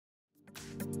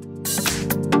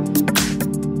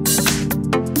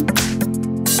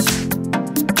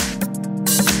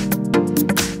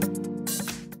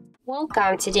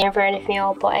Welcome to the info of my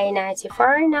OPPO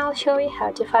A94, and I'll show you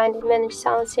how to find and manage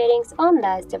sound settings on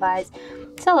this device.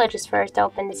 So let's just first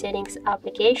open the settings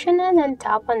application and then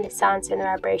tap on the sounds and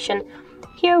vibration.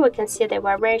 Here we can see the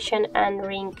vibration and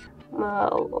ring and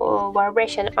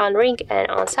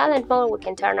on silent mode. We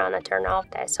can turn on and turn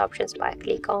off these options by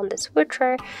click on the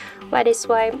switcher by this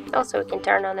way. Also we can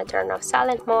turn on and turn off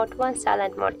silent mode. Once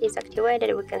silent mode is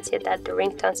activated, we can see that the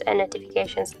ringtones and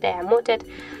notifications, they are muted.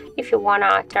 If you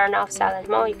wanna turn off silent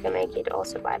mode, you can make it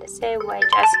also by the same way.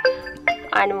 Just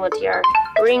unmute your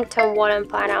ringtone volume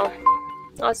panel.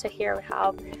 Also here we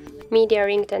have media,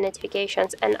 ringtone,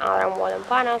 notifications and other volume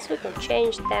panels. We can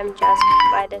change them just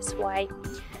by this way.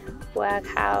 We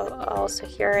have also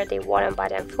here the volume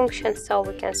button function, so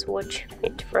we can switch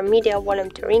it from media volume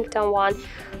to ringtone one.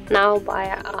 Now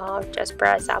by just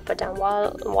press up and down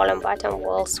volume button,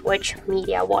 we'll switch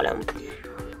media volume.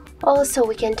 Also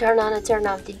we can turn on and turn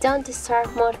off the don't disturb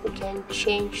mode. We can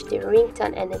change the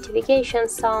ringtone and notification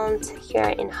sound.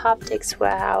 Here in haptics we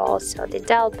have also the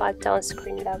dial button,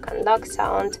 screen lock and lock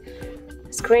sound,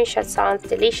 screenshot sounds,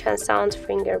 deletion sounds,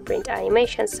 fingerprint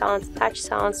animation sounds, touch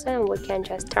sounds, and we can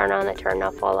just turn on and turn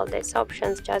off all of these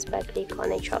options just by click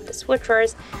on each of the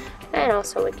switchers. And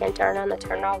also we can turn on and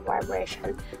turn off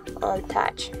vibration on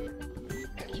touch.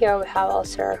 Here we have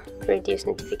also reduce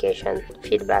notification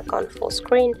feedback on full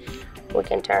screen. We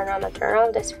can turn on and turn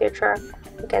off this feature.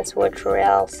 We can switch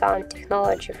real sound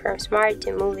technology from smart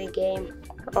to movie, game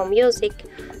or music.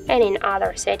 And in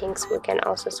other settings we can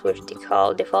also switch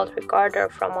the default recorder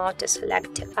from auto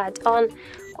select to add on,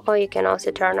 or you can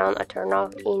also turn on or turn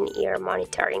off in-ear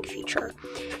monitoring feature.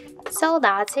 So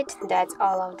that's it. That's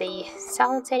all of the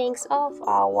sound settings of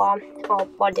our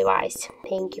OPPO device.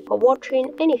 Thank you for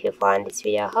watching, and if you find this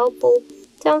video helpful,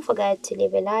 don't forget to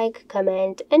leave a like,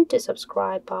 comment and to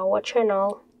subscribe our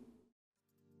channel.